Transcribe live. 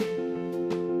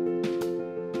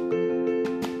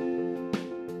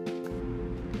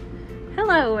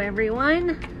Hello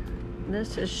everyone,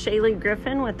 this is Shaylee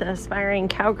Griffin with the Aspiring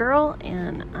Cowgirl,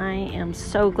 and I am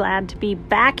so glad to be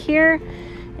back here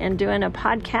and doing a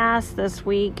podcast this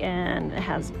week, and it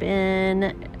has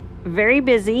been very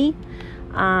busy.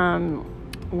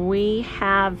 We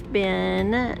have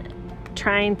been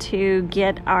trying to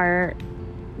get our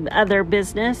other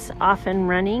business off and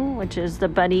running, which is the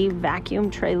Buddy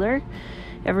vacuum trailer.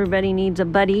 Everybody needs a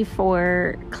buddy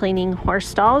for cleaning horse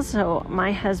stalls, so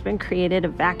my husband created a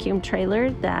vacuum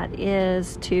trailer that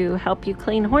is to help you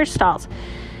clean horse stalls.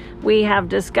 We have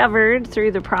discovered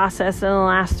through the process in the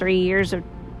last 3 years of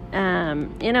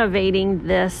innovating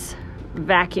this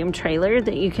vacuum trailer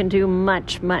that you can do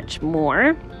much, much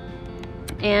more.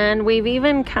 And we've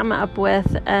even come up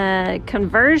with a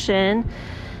conversion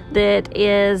that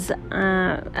is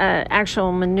an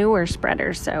actual manure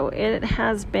spreader. So it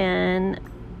has been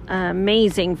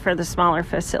amazing for the smaller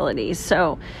facilities.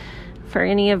 So for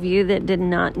any of you that did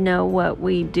not know what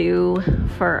we do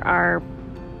for our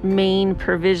main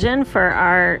provision for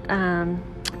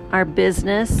our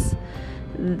business,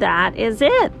 that is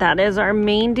it. That is our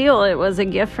main deal. It was a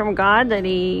gift from God that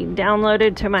He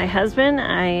downloaded to my husband.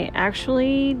 I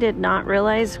actually did not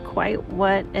realize quite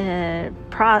what a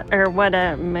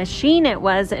machine it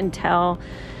was until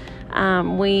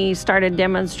we started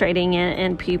demonstrating it,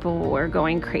 and people were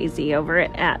going crazy over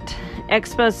it at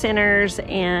expo centers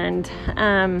and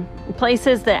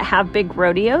places that have big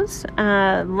rodeos.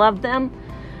 Love them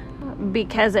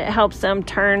because it helps them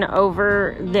turn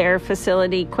over their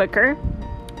facility quicker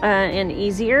and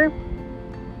easier.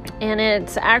 And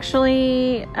it's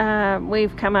actually,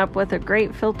 we've come up with a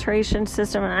great filtration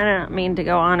system. And I don't mean to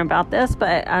go on about this,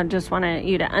 but I just want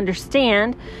you to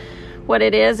understand what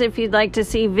it is. If you'd like to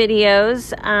see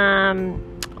videos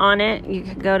on it, you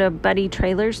can go to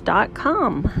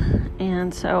buddytrailers.com.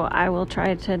 And so I will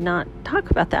try to not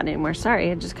talk about that anymore.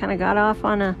 Sorry, I just kind of got off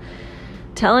on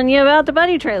telling you about the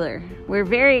Buddy trailer. We're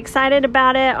very excited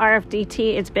about it.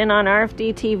 RFD-TV, it's been on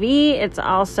RFD TV. It's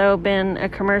also been a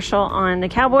commercial on the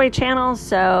Cowboy Channel.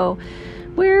 So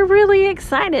we're really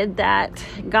excited that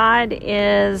God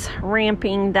is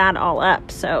ramping that all up.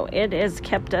 So it has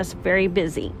kept us very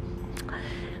busy.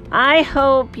 I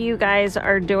hope you guys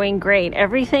are doing great.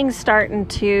 Everything's starting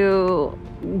to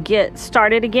get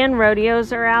started again.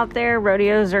 Rodeos are out there.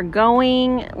 Rodeos are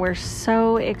going. We're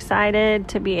so excited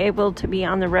to be able to be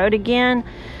on the road again.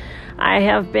 I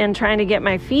have been trying to get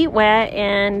my feet wet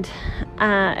and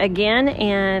again,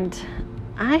 and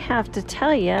I have to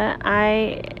tell you,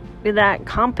 that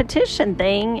competition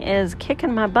thing is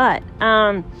kicking my butt.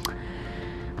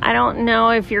 I don't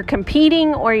know if you're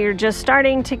competing or you're just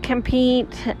starting to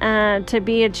compete to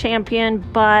be a champion,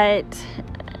 but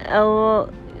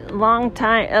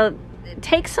it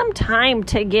takes some time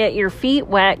to get your feet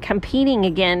wet competing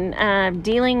again,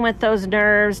 dealing with those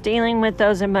nerves, dealing with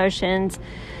those emotions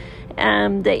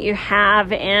that you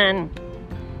have. And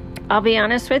I'll be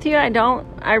honest with you,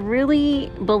 I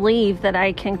really believe that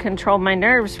I can control my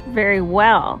nerves very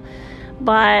well,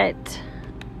 but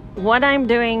what I'm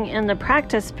doing in the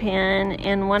practice pen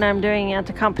and what I'm doing at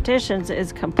the competitions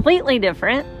is completely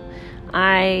different.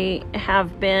 I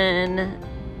have been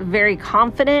very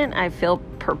confident. I feel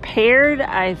prepared.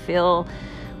 I feel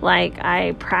like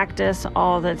I practice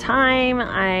all the time.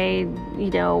 I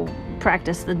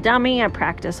practice the dummy. I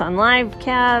practice on live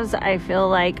calves. I feel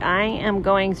like I am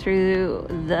going through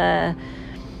the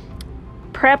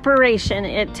preparation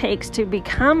it takes to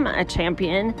become a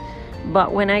champion.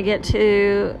 But when I get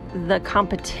to the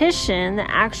competition, the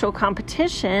actual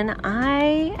competition,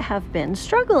 I have been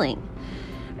struggling.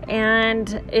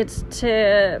 And it's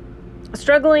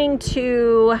struggling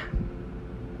to,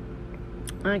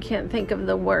 I can't think of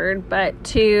the word, but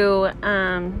to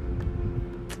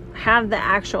have the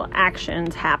actual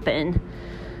actions happen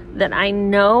that I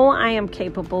know I am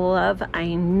capable of,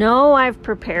 I know I've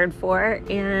prepared for,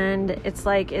 and it's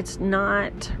like it's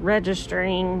not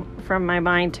registering from my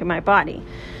mind to my body.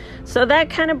 So that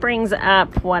kind of brings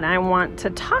up what I want to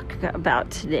talk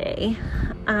about today.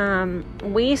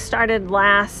 We started the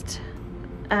last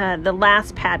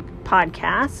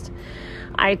podcast.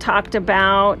 I talked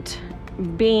about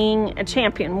being a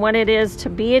champion, what it is to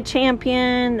be a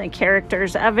champion, the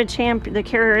characters of a champion, the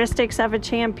characteristics of a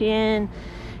champion,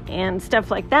 and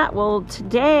stuff like that. Well,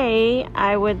 today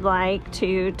I would like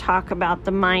to talk about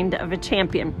the mind of a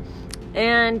champion.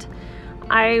 And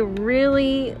I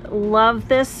really love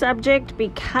this subject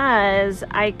because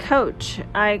I coach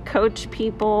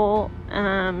people.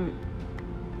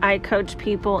 I coach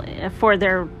people for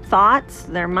their thoughts,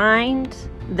 their mind,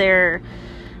 their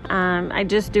I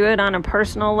just do it on a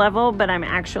personal level, but I'm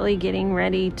actually getting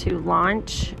ready to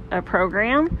launch a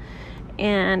program,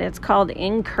 and it's called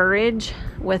Encourage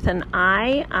with an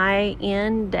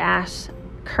IN-courage.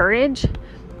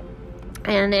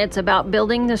 And it's about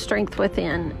building the strength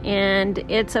within, and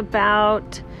it's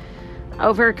about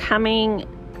overcoming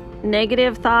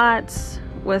negative thoughts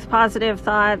with positive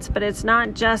thoughts, but it's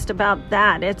not just about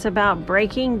that. It's about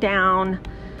breaking down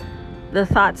the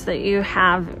thoughts that you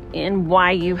have and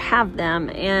why you have them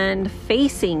and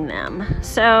facing them.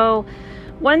 So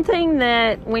one thing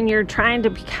that when you're trying to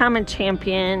become a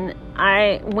champion,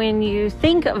 when you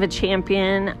think of a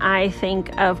champion, I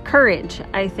think of courage.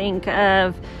 I think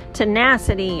of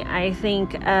tenacity. I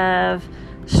think of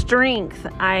strength.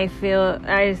 I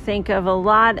think of a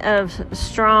lot of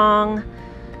strong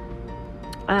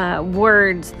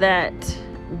words that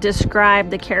describe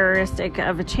the characteristic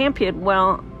of a champion.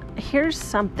 Well, here's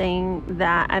something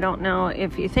that I don't know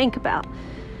if you think about.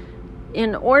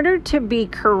 In order to be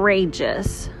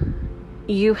courageous,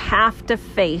 you have to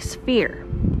face fear.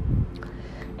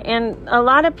 And a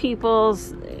lot of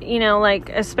people's, like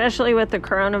especially with the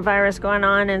coronavirus going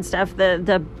on and stuff,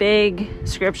 the big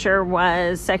scripture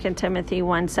was 2 Timothy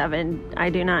 1:7. I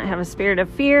do not have a spirit of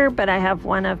fear, but I have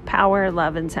one of power,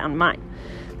 love, and sound mind.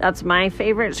 That's my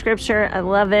favorite scripture. I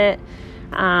love it.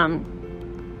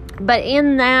 But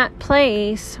in that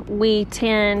place, we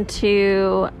tend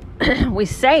to, we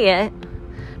say it,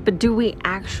 but do we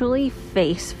actually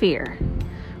face fear?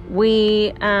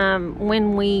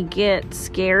 When we get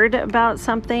scared about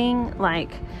something,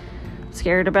 like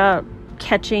scared about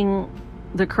catching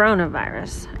the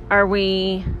coronavirus, are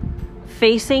we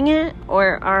facing it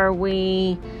or are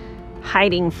we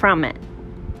hiding from it?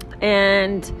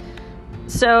 And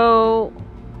so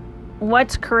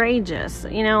what's courageous?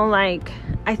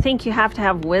 I think you have to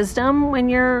have wisdom when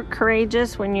you're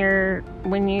courageous, when you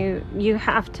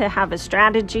have to have a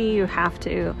strategy, you have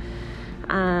to,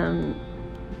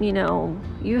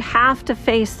 you have to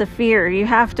face the fear, you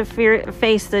have to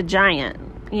face the giant,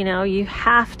 you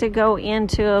have to go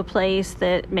into a place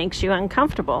that makes you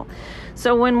uncomfortable.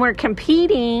 So when we're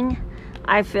competing,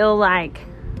 I feel like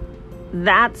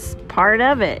that's part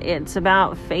of it. It's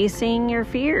about facing your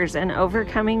fears and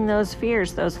overcoming those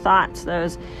fears, those thoughts,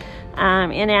 those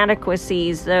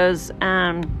inadequacies, those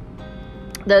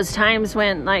times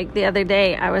when, like the other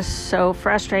day, I was so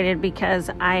frustrated because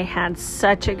I had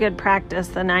such a good practice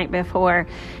the night before,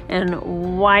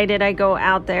 and why did I go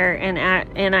out there and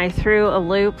I threw a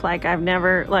loop like I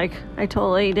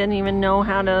totally didn't even know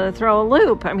how to throw a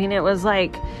loop. I mean, it was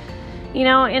like,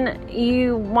 and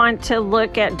you want to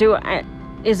look at,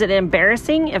 is it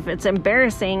embarrassing? If it's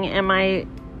embarrassing, am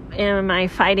I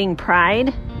fighting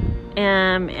pride?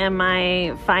 Am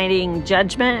I fighting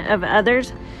judgment of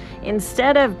others?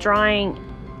 Instead of drawing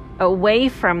away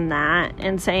from that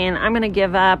and saying, I'm going to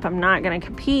give up, I'm not going to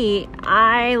compete,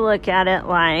 I look at it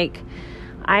like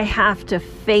I have to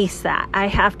face that.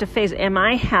 Am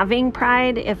I having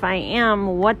pride? If I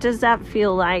am, what does that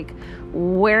feel like?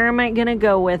 Where am I going to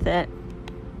go with it?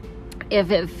 If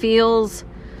it feels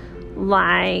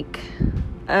like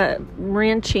a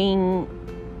wrenching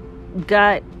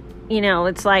gut,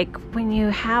 it's like when you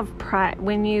have pride,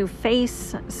 when you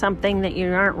face something that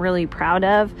you aren't really proud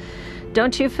of,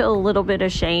 don't you feel a little bit of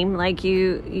shame? Like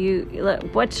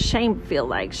what's shame feel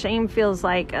like? Shame feels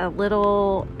like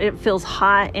it feels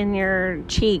hot in your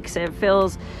cheeks. It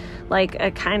feels like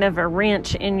a kind of a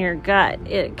wrench in your gut.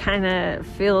 It kind of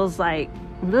feels like,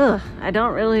 ugh, I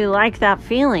don't really like that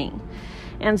feeling.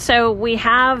 And so we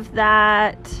have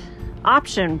that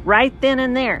option right then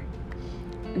and there.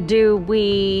 Do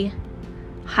we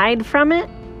hide from it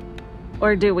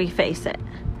or do we face it?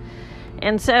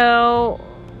 And so,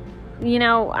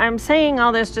 I'm saying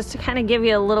all this just to kind of give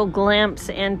you a little glimpse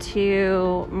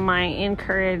into my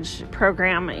Encourage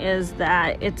program, is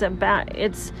that it's about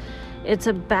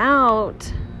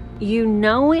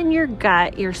in your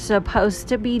gut you're supposed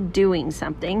to be doing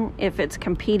something. If it's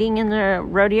competing in the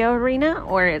rodeo arena,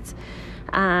 or it's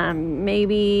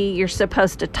maybe you're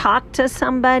supposed to talk to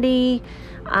somebody,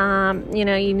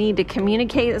 you need to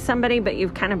communicate with somebody, but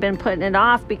you've kind of been putting it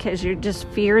off because you just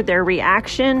fear their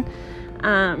reaction.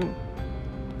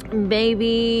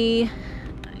 Maybe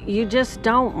you just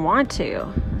don't want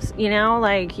to,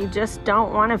 you just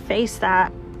don't want to face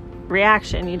that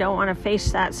reaction. You don't want to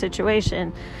face that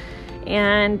situation.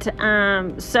 And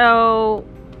so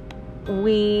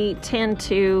we tend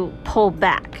to pull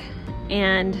back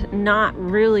and not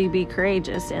really be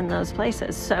courageous in those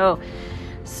places. So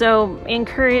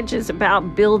Encourage is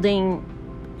about building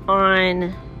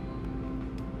on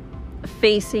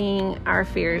facing our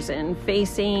fears and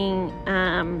facing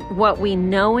what we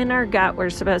know in our gut we're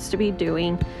supposed to be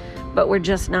doing, but we're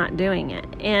just not doing it.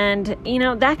 And,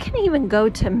 that can even go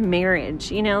to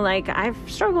marriage. Like I've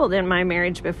struggled in my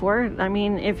marriage before. I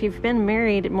mean, if you've been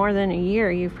married more than a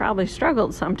year, you've probably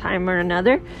struggled sometime or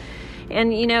another.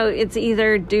 And, it's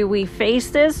either, do we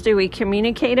face this? Do we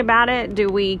communicate about it? Do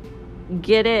we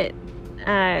get it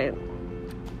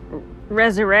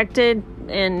resurrected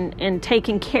and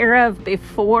taken care of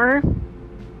before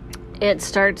it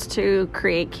starts to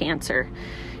create cancer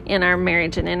in our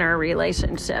marriage and in our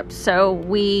relationship? So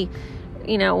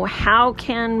how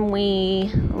can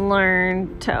we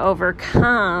learn to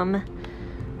overcome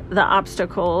the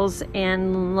obstacles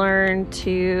and learn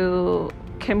to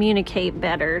communicate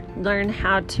better, learn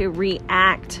how to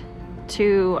react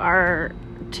to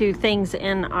things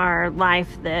in our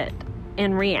life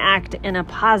and react in a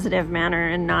positive manner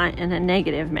and not in a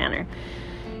negative manner.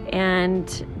 And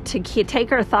to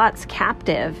take our thoughts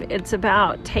captive. It's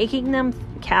about taking them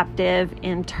captive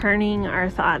and turning our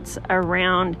thoughts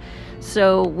around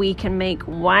so we can make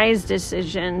wise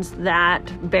decisions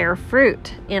that bear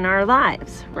fruit in our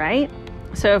lives, right?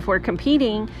 So if we're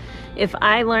competing, if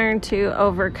I learn to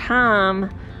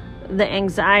overcome the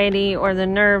anxiety or the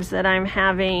nerves that I'm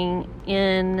having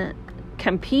in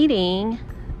competing,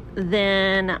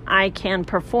 then I can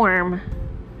perform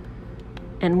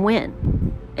and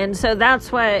win. And so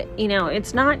that's what,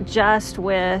 it's not just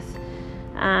with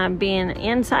being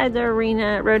inside the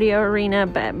rodeo arena,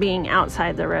 but being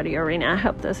outside the rodeo arena. I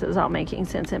hope this is all making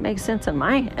sense. It makes sense in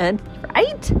my head,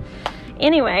 right?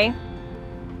 Anyway,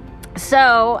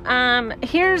 so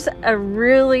here's a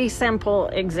really simple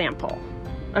example,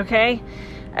 okay?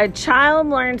 A child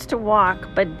learns to walk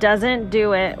but doesn't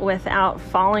do it without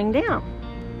falling down.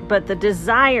 But the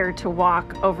desire to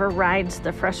walk overrides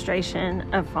the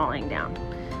frustration of falling down.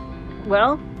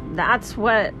 Well, that's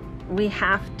what we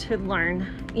have to learn.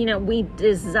 We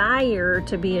desire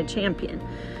to be a champion.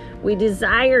 We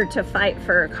desire to fight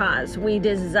for a cause. We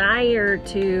desire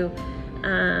to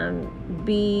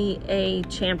be a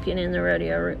champion in the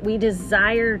rodeo. We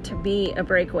desire to be a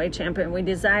breakaway champion. We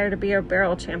desire to be a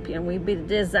barrel champion. We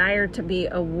desire to be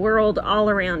a world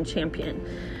all-around champion.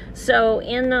 So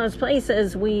in those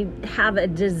places, we have a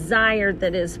desire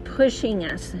that is pushing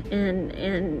us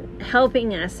and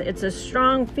helping us. It's a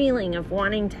strong feeling of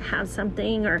wanting to have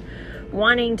something or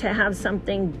wanting to have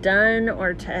something done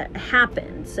or to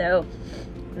happen. So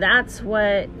that's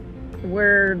what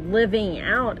we're living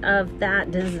out of, that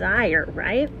desire,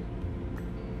 right?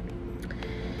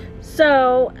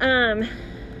 So,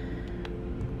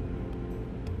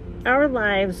 our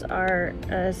lives are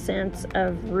a sense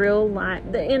of real life.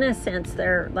 In a sense,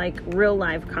 they're like real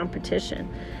life competition.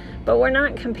 But we're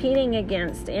not competing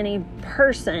against any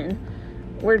person.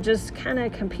 We're just kind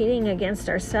of competing against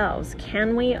ourselves.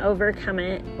 Can we overcome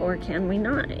it or can we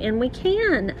not? And we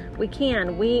can.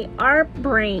 Our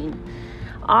brain,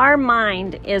 our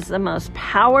mind is the most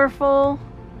powerful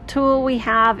tool we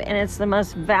have, and it's the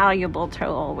most valuable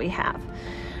tool we have.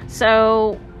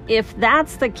 So if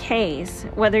that's the case,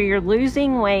 whether you're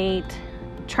losing weight,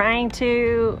 trying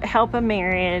to help a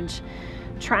marriage,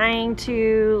 trying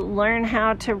to learn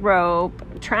how to rope,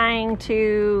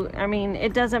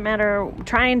 it doesn't matter,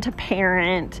 trying to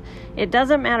parent, it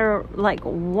doesn't matter like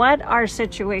what our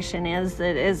situation is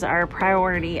that is our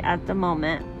priority at the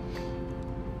moment.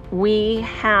 We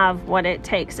have what it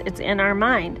takes. It's in our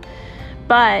mind.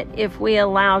 But if we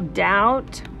allow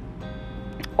doubt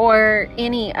or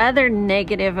any other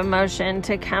negative emotion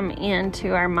to come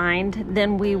into our mind,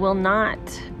 then we will not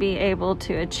be able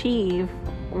to achieve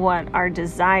what our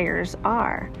desires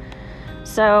are.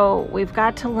 So we've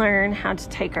got to learn how to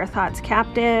take our thoughts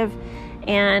captive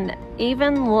and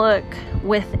even look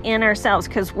within ourselves,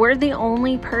 because we're the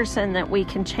only person that we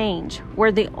can change.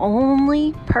 We're the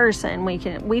only person we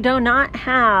do not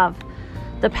have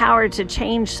the power to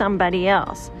change somebody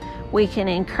else. We can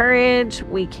encourage,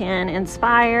 we can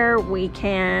inspire, we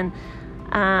can,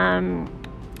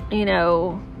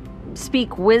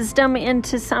 speak wisdom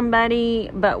into somebody,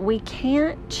 but we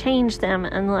can't change them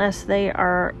unless they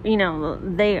are,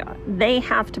 they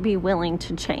have to be willing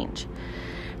to change.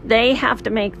 They have to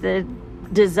make the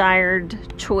desired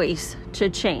choice to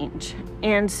change.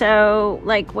 And so,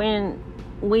 like when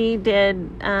we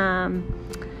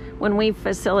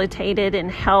facilitated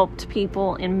and helped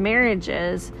people in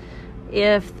marriages,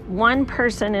 if one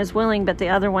person is willing but the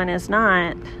other one is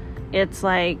not, it's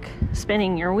like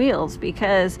spinning your wheels,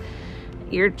 because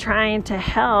you're trying to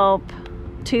help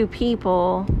two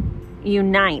people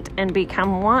unite and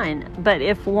become one. But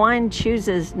if one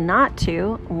chooses not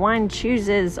to, one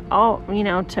chooses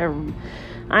to,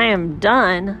 I am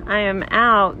done, I am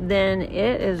out, then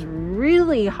it is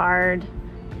really hard.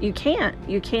 You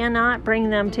cannot bring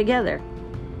them together.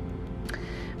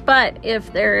 But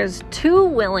if there is two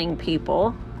willing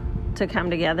people to come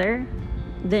together,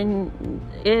 then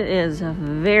it is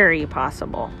very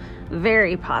possible.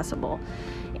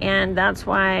 And that's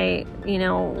why,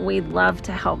 we love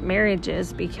to help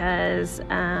marriages, because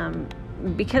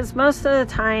most of the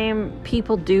time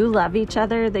people do love each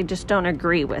other. They just don't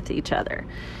agree with each other.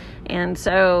 And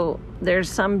so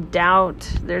there's some doubt,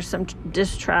 there's some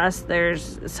distrust,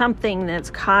 there's something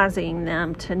that's causing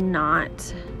them to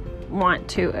not want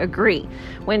to agree.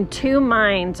 When two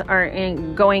minds are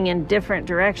going in different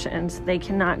directions, they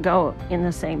cannot go in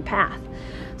the same path.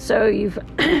 So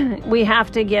we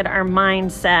have to get our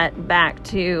mindset back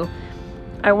to,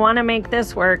 I want to make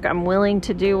this work. I'm willing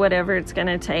to do whatever it's going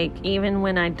to take, even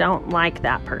when I don't like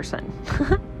that person.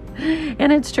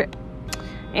 And it's true.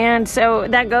 And so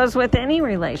that goes with any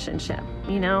relationship,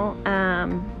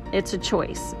 it's a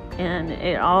choice, and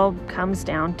it all comes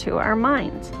down to our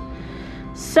minds.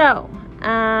 So,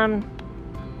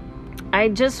 I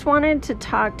just wanted to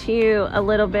talk to you a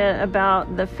little bit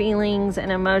about the feelings and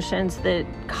emotions that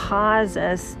cause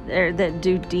us, or that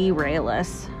do derail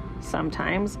us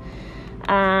sometimes,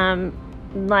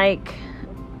 like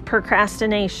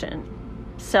procrastination,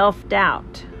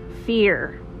 self-doubt,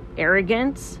 fear,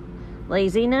 arrogance,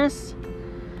 laziness,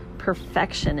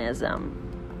 perfectionism.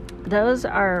 Those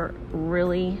are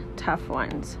really tough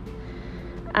ones.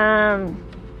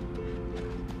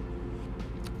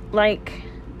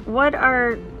 What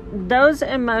are those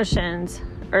emotions,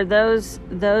 or those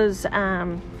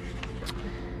are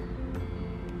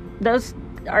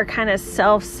kind of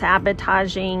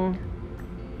self-sabotaging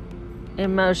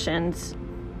emotions,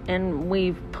 and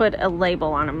we've put a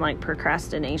label on them, like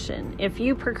procrastination. If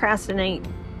you procrastinate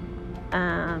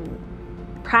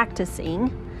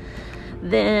practicing,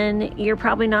 then you're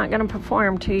probably not going to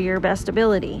perform to your best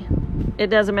ability. It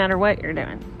doesn't matter what you're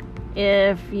doing.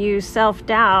 If you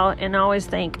self-doubt and always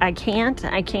think, I can't,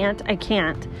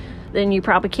 then you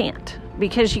probably can't,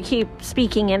 because you keep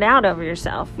speaking it out over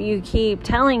yourself. You keep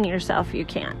telling yourself you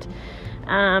can't.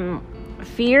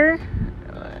 Fear,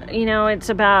 it's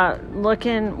about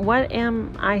looking, what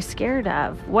am I scared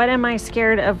of? What am I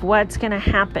scared of? What's going to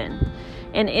happen?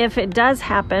 And if it does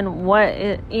happen,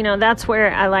 that's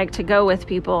where I like to go with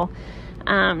people.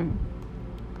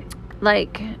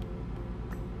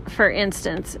 For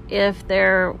instance, if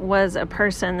there was a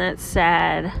person that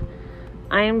said,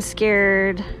 I'm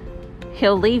scared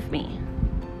he'll leave me.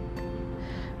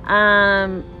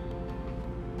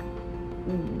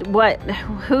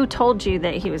 Who told you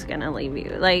that he was going to leave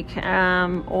you?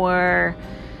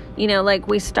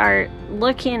 We start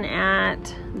looking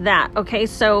at that. Okay,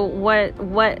 so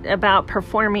what about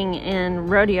performing in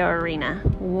rodeo arena?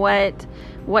 What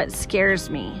scares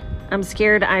me? I'm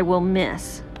scared I will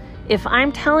miss. If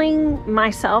I'm telling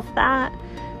myself that,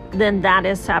 then that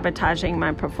is sabotaging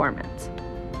my performance.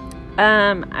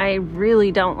 I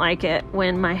really don't like it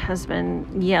when my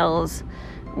husband yells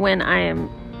when I am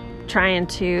trying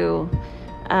to,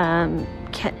 I'm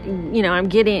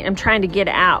trying to get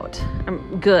out.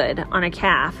 I'm good on a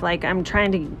calf. I'm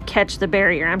trying to catch the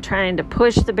barrier. I'm trying to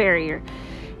push the barrier.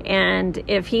 And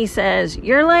if he says,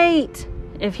 you're late,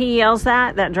 if he yells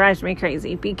that drives me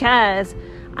crazy, because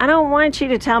I don't want you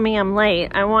to tell me I'm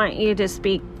late. I want you to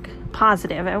speak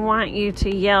positive. I want you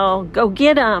to yell, go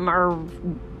get him, or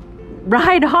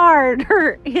ride hard,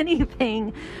 or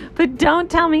anything. But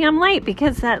don't tell me I'm late,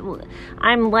 because that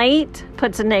I'm late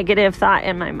puts a negative thought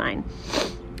in my mind.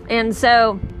 And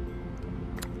so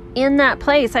in that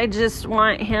place, I just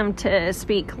want him to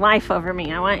speak life over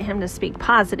me. I want him to speak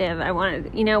positive.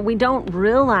 We don't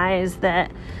realize that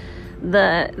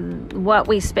what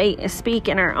we speak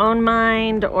in our own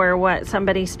mind, or what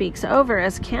somebody speaks over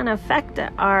us, can affect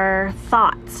our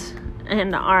thoughts,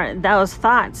 and those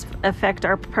thoughts affect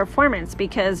our performance,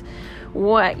 because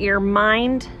what your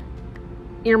mind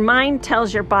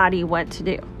tells your body what to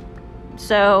do.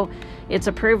 So it's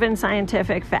a proven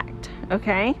scientific fact.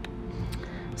 Okay,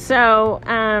 so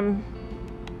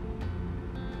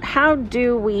how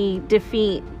do we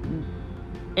defeat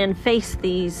and face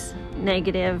these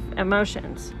negative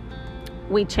emotions?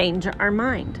 We change our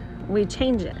mind. We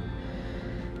change it.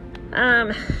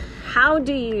 How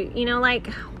do you,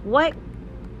 what,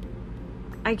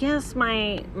 I guess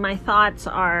my thoughts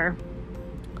are,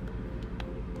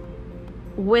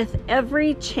 with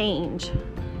every change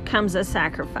comes a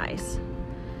sacrifice.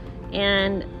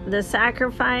 And the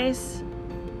sacrifice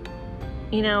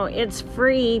it's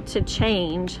free to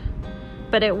change,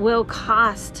 but it will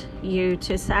cost you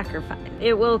to sacrifice.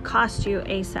 It will cost you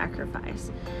a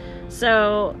sacrifice.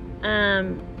 So,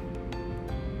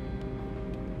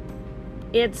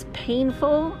 it's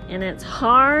painful and it's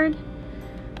hard,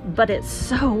 but it's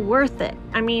so worth it.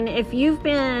 I mean, if you've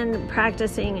been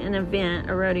practicing an event,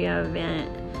 a rodeo event,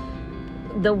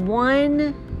 the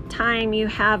one time you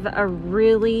have a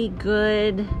really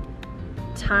good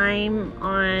time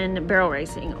on barrel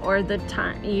racing, or the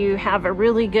time you have a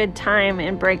really good time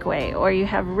in breakaway, or you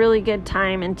have really good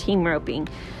time in team roping,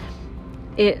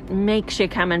 it makes you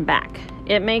coming back.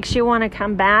 It makes you want to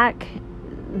come back.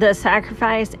 The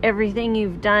sacrifice, everything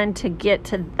you've done to get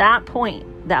to that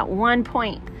point, that one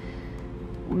point,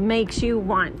 makes you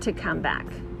want to come back.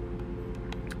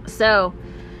 So,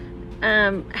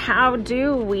 how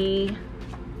do we,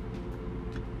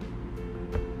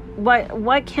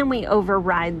 what can we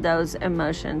override those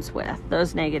emotions with,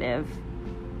 those negative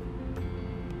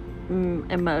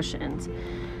emotions?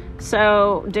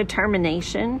 So,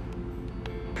 determination,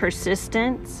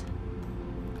 persistence,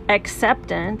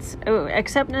 acceptance. Oh,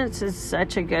 acceptance is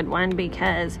such a good one,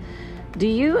 because do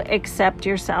you accept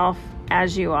yourself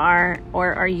as you are,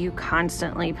 or are you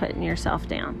constantly putting yourself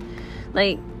down?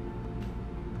 Like,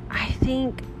 I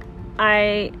think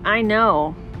I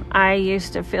know I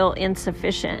used to feel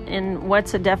insufficient. And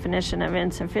what's the definition of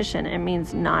insufficient? It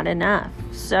means not enough.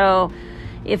 So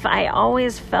if I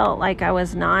always felt like I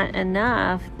was not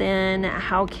enough, then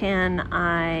how can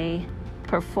I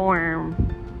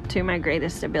perform to my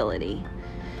greatest ability?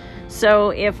 So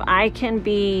if I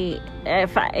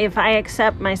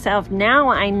accept myself, now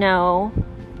I know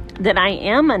that I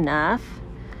am enough,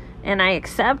 and I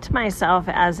accept myself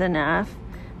as enough,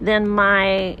 then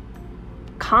my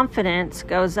confidence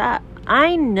goes up.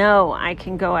 I know I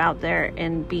can go out there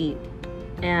and beat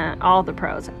all the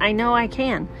pros. I know I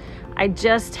can. I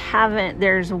just haven't.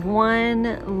 There's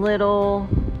one little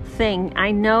thing.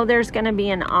 I know there's going to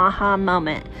be an aha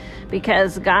moment,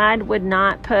 because God would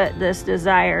not put this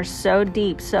desire so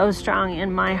deep, so strong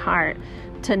in my heart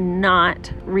to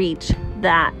not reach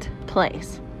that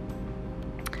place.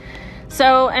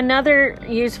 So another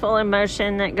useful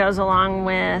emotion that goes along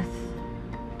with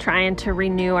trying to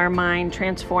renew our mind,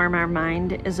 transform our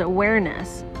mind, is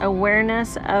awareness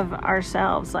of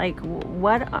ourselves. Like,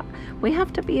 we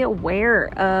have to be aware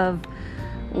of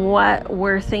what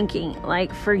we're thinking.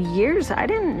 Like, for years, I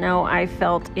didn't know I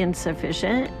felt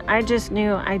insufficient. I just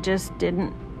knew I just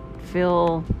didn't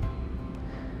feel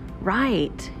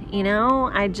right.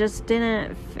 I just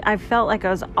didn't. I felt like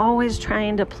I was always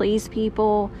trying to please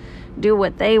people, do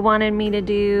what they wanted me to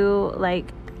do.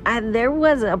 Like, there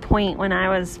was a point when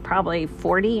I was probably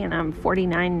 40, and I'm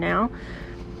 49 now,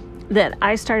 that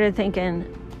I started thinking,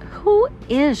 who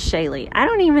is Shaylee? I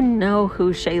don't even know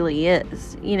who Shaylee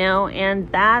is,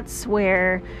 and that's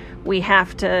where we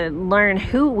have to learn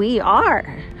who we are.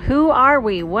 Who are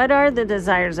we? What are the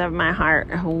desires of my heart?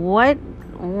 What,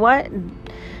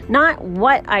 not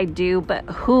what I do, but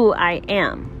who I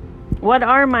am. What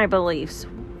are my beliefs?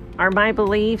 Are my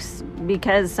beliefs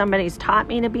because somebody's taught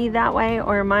me to be that way,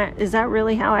 or is that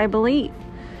really how I believe?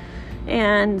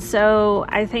 And so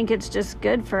I think it's just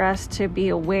good for us to be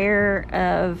aware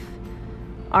of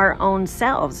our own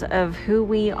selves, of who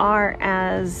we are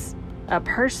as a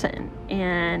person.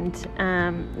 And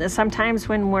sometimes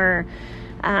when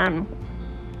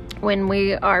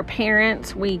we are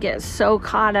parents, we get so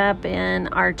caught up in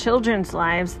our children's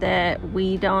lives that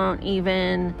we're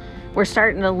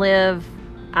starting to live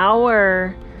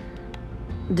our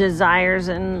desires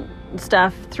and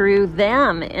stuff through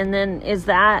them. And then is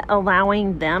that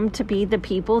allowing them to be the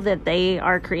people that they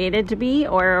are created to be?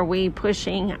 Or are we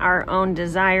pushing our own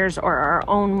desires or our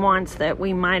own wants that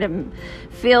we might have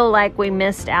feel like we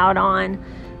missed out on?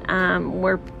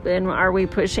 Are we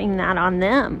pushing that on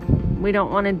them? We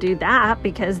don't want to do that,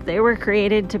 because they were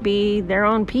created to be their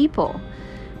own people.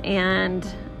 And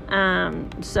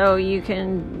so you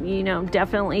can,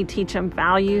 definitely teach them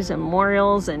values and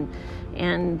morals and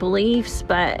beliefs,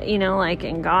 but, like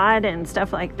in God and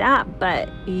stuff like that. But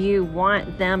you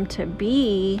want them to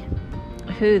be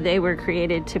who they were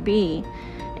created to be,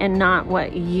 and not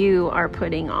what you are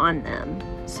putting on them.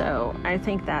 So I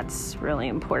think that's really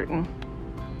important.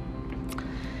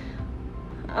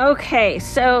 Okay,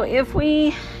 so if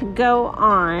we go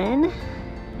on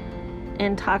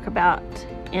and talk about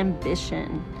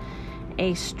ambition.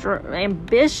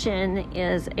 Ambition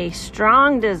is a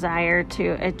strong desire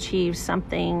to achieve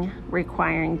something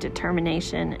requiring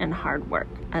determination and hard work.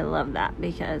 I love that,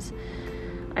 because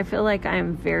I feel like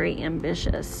I'm very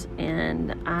ambitious,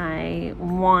 and I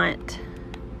want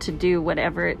to do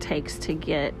whatever it takes to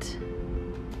get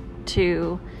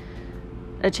to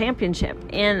a championship.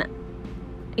 And,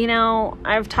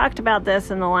 I've talked about this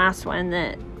in the last one,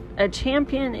 that a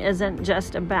champion isn't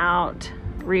just about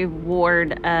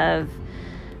reward of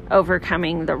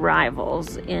overcoming the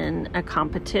rivals in a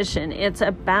competition. It's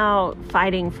about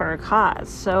fighting for a cause.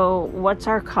 So what's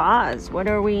our cause? What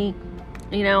are we,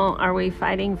 are we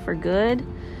fighting for good,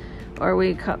 or are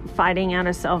we fighting out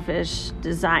of selfish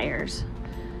desires?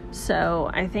 So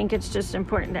I think it's just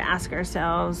important to ask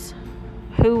ourselves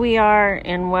who we are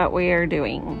and what we are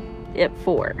doing it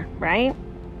for, right?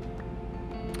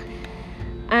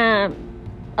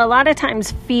 A lot of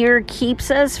times fear keeps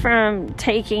us from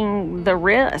taking the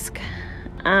risk.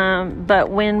 But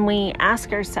when we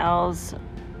ask ourselves,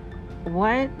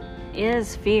 what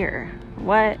is fear?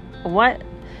 What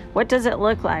does it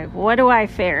look like? What do I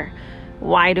fear?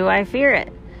 Why do I fear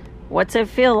it? What's it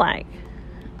feel like?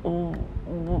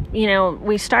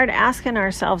 We start asking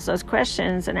ourselves those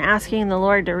questions and asking the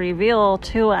Lord to reveal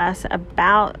to us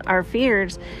about our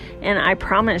fears. And I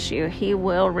promise you, He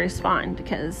will respond,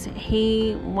 because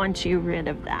He wants you rid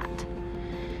of that.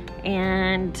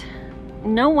 And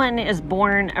no one is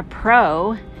born a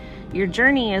pro. Your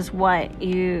journey is what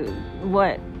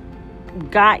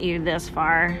got you this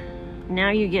far.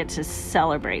 Now you get to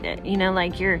celebrate it.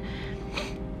 Like your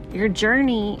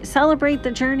journey, celebrate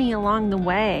the journey along the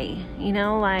way.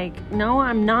 No,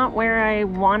 I'm not where I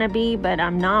want to be, but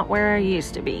I'm not where I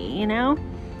used to be,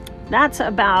 That's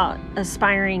about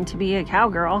aspiring to be a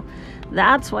cowgirl.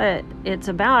 That's what it's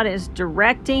about, is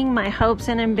directing my hopes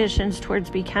and ambitions towards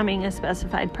becoming a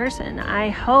specified person. I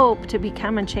hope to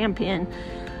become a champion.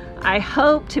 I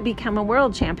hope to become a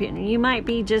world champion. You might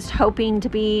be just hoping to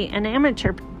be an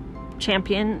amateur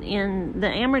champion in the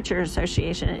Amateur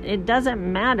Association. It doesn't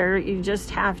matter. You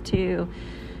just have to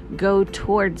go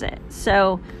towards it.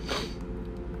 So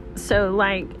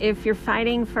like, if you're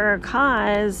fighting for a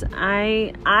cause,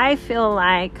 I feel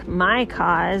like my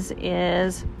cause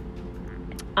is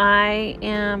I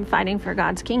am fighting for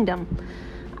God's kingdom.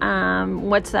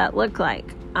 What's that look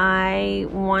like? I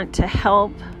want to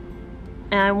help,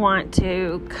 and I want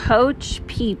to coach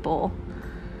people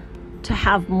to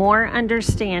have more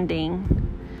understanding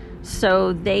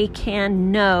so they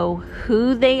can know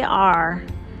who they are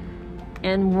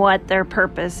and what their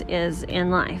purpose is in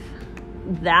life.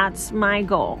 That's my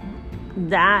goal.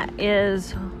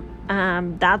 That's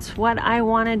what I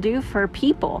want to do for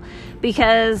people,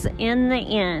 because in the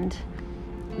end,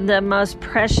 the most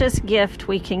precious gift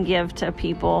we can give to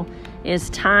people is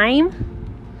time.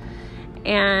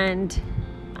 And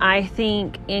I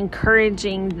think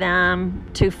encouraging them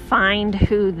to find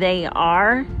who they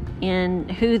are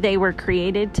and who they were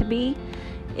created to be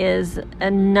is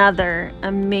another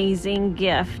amazing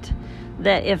gift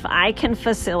that if I can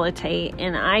facilitate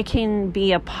and I can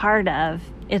be a part of,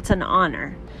 it's an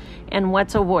honor. And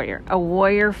what's a warrior? A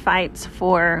warrior fights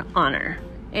for honor.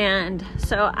 And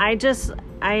so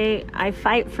I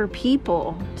fight for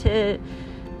people to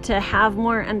have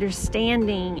more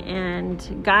understanding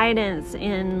and guidance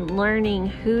in learning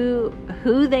who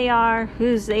they are,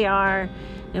 whose they are,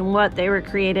 and what they were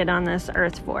created on this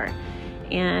earth for.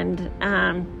 And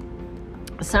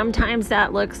sometimes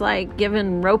that looks like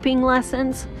giving roping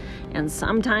lessons, and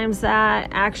sometimes that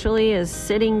actually is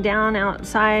sitting down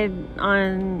outside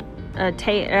on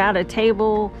at a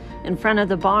table in front of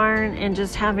the barn and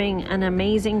just having an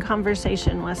amazing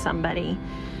conversation with somebody.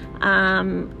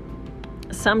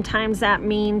 Sometimes that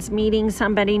means meeting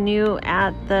somebody new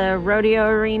at the rodeo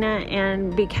arena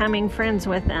and becoming friends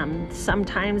with them.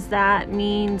 Sometimes that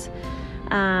means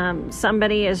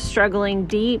somebody is struggling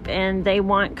deep and they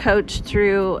want coached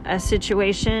through a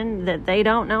situation that they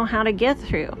don't know how to get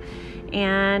through.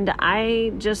 And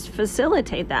I just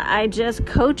facilitate that. I just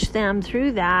coach them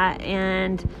through that,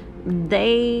 and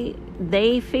they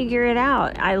figure it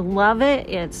out. I love it.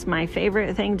 It's my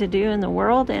favorite thing to do in the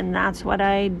world, and that's what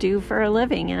I do for a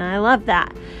living, and I love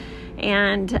that.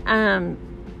 And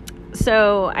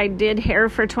so I did hair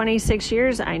for 26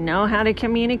 years. I know how to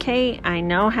communicate. I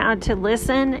know how to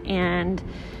listen, and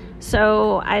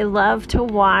so I love to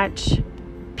watch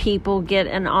people get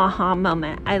an aha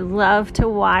moment. I love to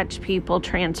watch people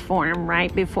transform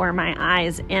right before my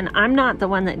eyes. And I'm not the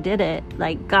one that did it.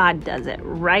 Like, God does it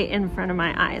right in front of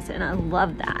my eyes. And I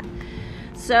love that.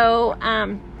 So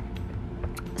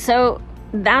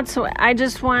that's what I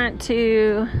just want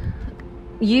you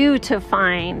to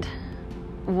find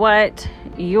what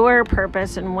your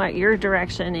purpose and what your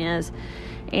direction is.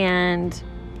 And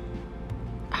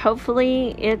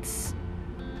hopefully it's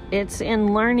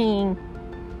in learning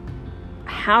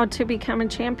how to become a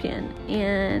champion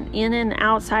in and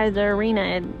outside the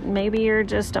arena. Maybe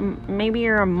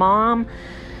you're a mom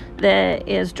that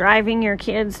is driving your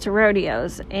kids to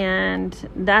rodeos, and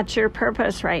that's your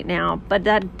purpose right now. But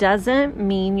that doesn't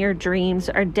mean your dreams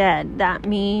are dead. That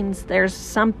means there's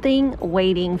something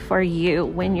waiting for you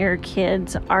when your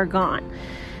kids are gone.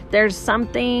 There's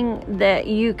something that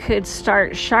you could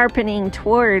start sharpening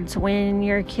towards when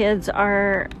your kids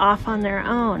are off on their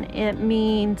own. It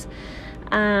means,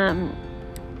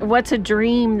 what's a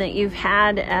dream that you've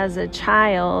had as a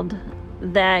child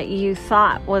that you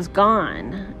thought was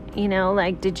gone?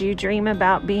 Like, did you dream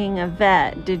about being a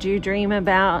vet? Did you dream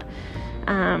about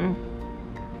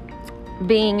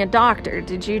being a doctor?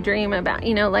 Did you dream about,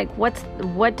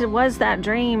 what was that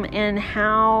dream, and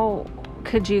how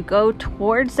could you go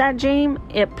towards that dream?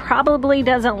 It probably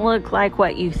doesn't look like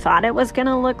what you thought it was going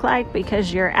to look like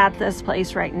because you're at this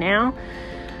place right now.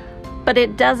 But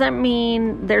it doesn't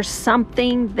mean there's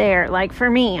something there. Like for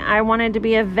me, I wanted to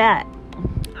be a vet.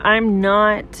 I'm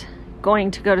not going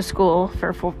to go to school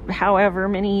for however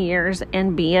many years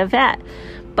and be a vet.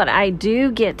 But I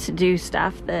do get to do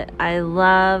stuff that I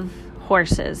love.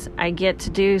 Horses. I get to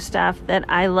do stuff that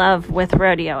I love with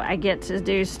rodeo. I get to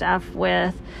do stuff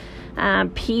with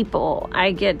people.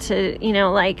 I get to,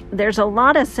 there's a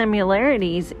lot of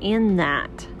similarities in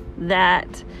that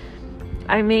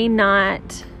I may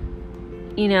not,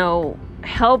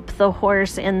 help the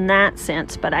horse in that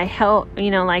sense, but I help,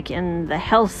 like in the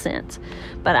health sense,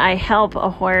 but I help a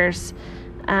horse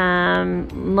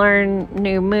learn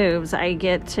new moves. I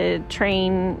get to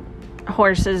train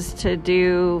horses to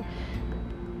do,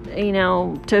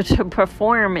 to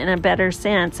perform in a better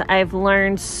sense. I've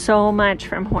learned so much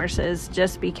from horses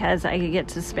just because I get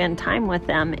to spend time with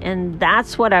them. And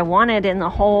that's what I wanted in the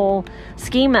whole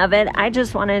scheme of it. I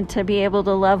just wanted to be able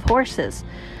to love horses.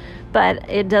 But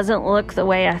it doesn't look the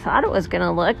way I thought it was going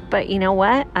to look. But you know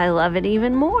what? I love it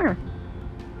even more.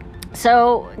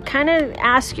 So kind of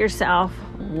ask yourself,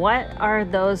 what are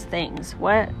those things?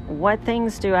 What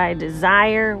things do I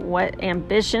desire? What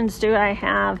ambitions do I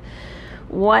have?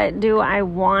 What do I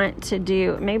want to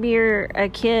do? Maybe you're a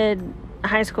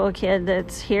high school kid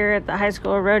that's here at the high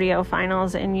school rodeo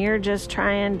finals, and you're just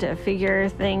trying to figure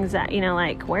things out,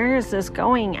 like, where is this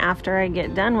going after I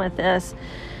get done with this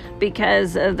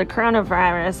because of the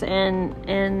coronavirus? And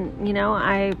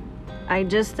I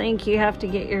just think you have to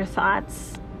get your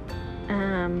thoughts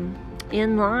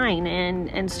in line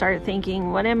and start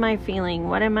thinking, what am I feeling?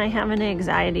 What am I having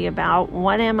anxiety about?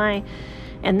 What am I...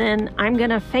 And then I'm going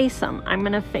to face them. I'm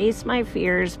going to face my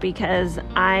fears because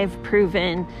I've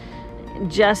proven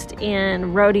just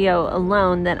in rodeo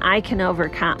alone that I can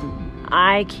overcome.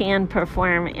 I can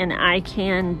perform and I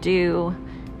can do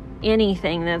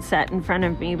anything that's set in front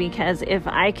of me, because if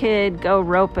I could go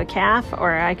rope a calf,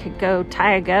 or I could go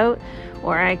tie a goat,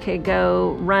 or I could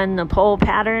go run the pole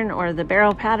pattern or the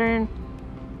barrel pattern,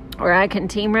 or I can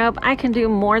team rope, I can do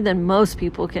more than most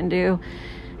people can do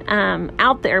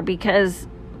out there, because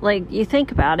like, you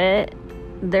think about it,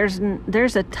 there's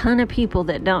a ton of people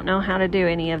that don't know how to do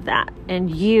any of that, and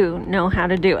you know how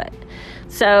to do it.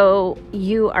 So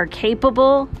you are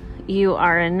capable, you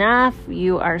are enough,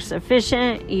 you are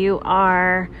sufficient, you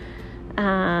are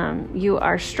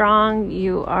strong,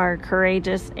 you are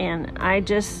courageous, and I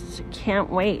just can't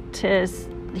wait to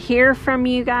hear from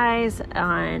you guys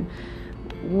on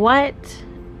what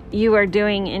you are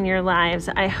doing in your lives.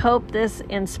 I hope this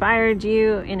inspired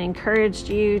you and encouraged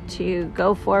you to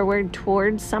go forward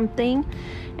towards something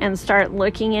and start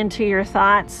looking into your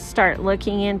thoughts, start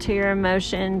looking into your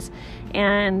emotions,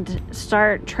 and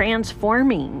start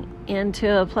transforming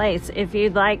into a place. If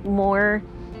you'd like more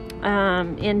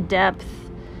in-depth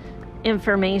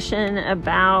information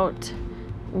about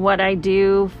what I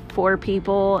do for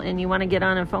people and you want to get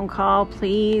on a phone call,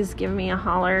 please give me a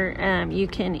holler. You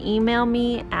can email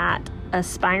me at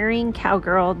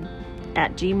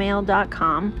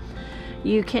aspiringcowgirl@gmail.com.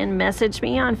 You can message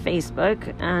me on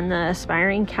Facebook on the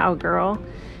Aspiring Cowgirl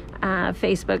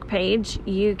Facebook page.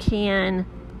 You can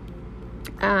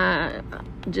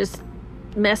just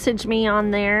message me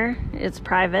on there. It's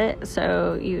private,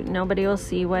 so nobody will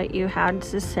see what you had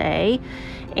to say.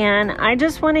 And I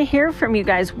just want to hear from you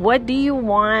guys. What do you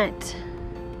want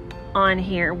on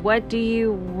here? What do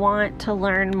you want to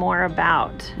learn more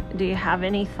about? Do you have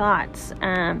any thoughts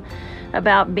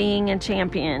about being a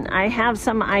champion? I have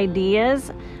some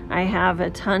ideas. I have a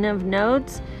ton of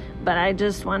notes, but I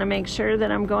just want to make sure that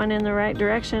I'm going in the right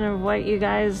direction of what you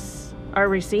guys are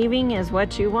receiving is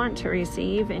what you want to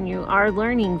receive, and you are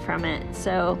learning from it.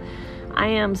 So I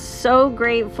am so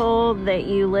grateful that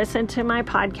you listen to my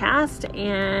podcast,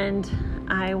 and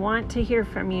I want to hear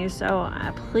from you. So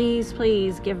please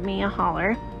give me a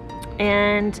holler.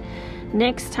 And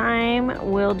next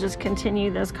time, we'll just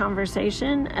continue this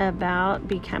conversation about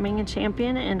becoming a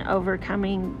champion and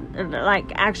overcoming,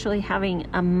 like actually having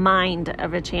a mind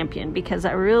of a champion, because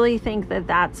I really think that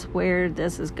that's where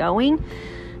this is going,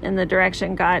 and the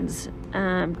direction God's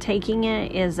taking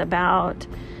it is about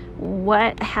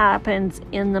what happens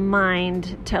in the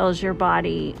mind tells your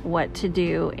body what to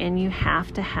do, and you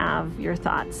have to have your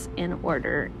thoughts in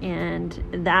order, and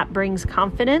that brings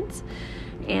confidence.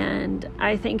 And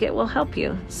I think it will help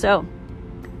you. So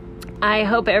I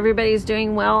hope everybody's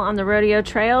doing well on the rodeo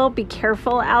trail. Be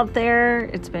careful out there.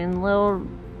 It's been a little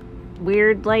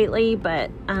weird lately, but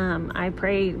I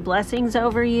pray blessings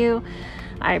over you.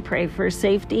 I pray for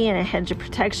safety and a hedge of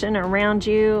protection around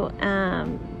you.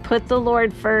 Put the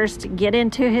Lord first. Get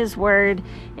into His Word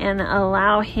and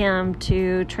allow Him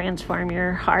to transform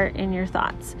your heart and your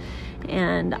thoughts.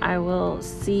 And I will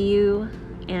see you,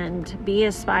 and be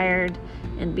inspired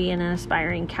and be an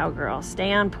aspiring cowgirl.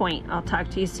 Stay on point. I'll talk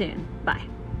to you soon. Bye.